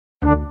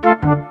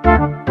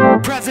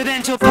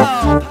Prezidential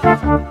Poe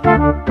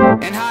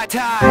and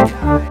HighTyde,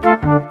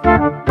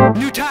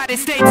 NewTyded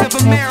States of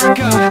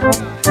America.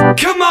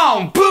 Come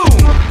on, boom!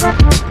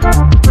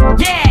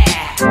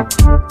 Yeah!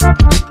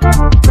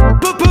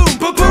 Boom, boom,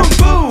 boom, boom,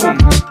 boom!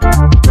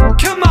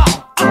 Come on!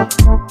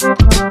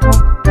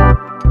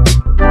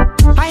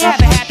 I have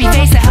a happy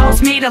face that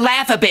helps me to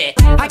laugh a bit.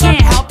 I can't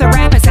help the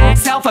rappers act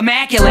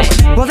self-immaculate.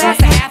 Well, that's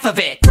the half of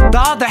it. The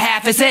other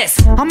half is this: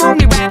 I'm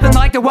only rapping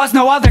like there was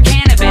no other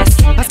cannabis.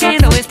 A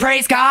scandalous,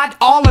 praise God,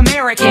 all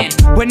American,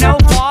 with no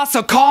flaws,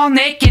 so call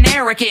Nick and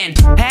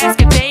arrogant. Ask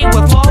if they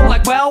would flow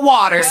like well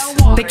waters.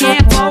 They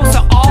can't flow,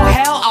 so all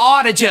hell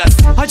ought to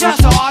just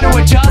ought to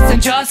adjust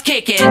and just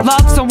kick it.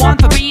 Love someone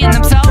for being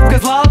themselves,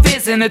 cause love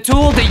isn't a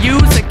tool to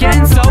use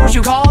against those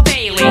you call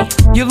daily.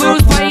 You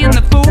lose playing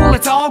the fool,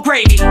 it's all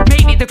gravy.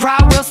 Maybe the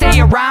crowd will stay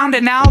around,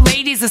 and now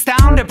ladies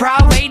astounded.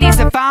 Proud ladies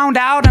have found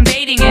out I'm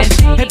dating it.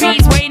 The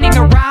beat's waiting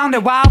around,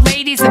 and wild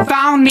ladies have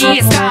found me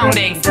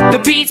astounding.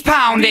 The beat's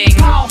pounding,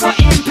 powerful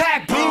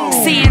impact, boom.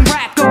 Seeing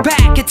rap go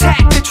back,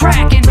 attack the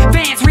track, and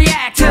fans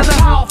react to the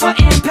powerful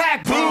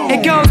impact, boom.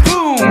 It goes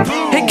boom,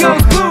 it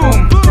goes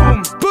boom,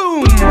 boom,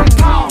 boom.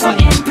 Powerful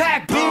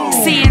impact, boom.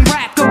 Seeing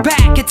rap go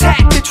back,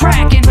 attack the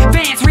track, and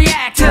fans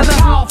react to the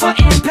powerful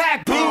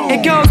impact, boom.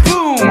 It goes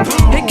boom,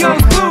 it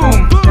goes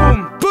boom,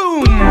 boom,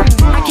 boom.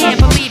 I can't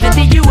believe it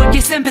that you would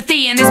get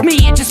sympathy, and it's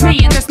me, and just me,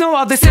 and there's no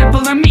other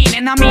simpler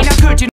meaning. I mean, how could you?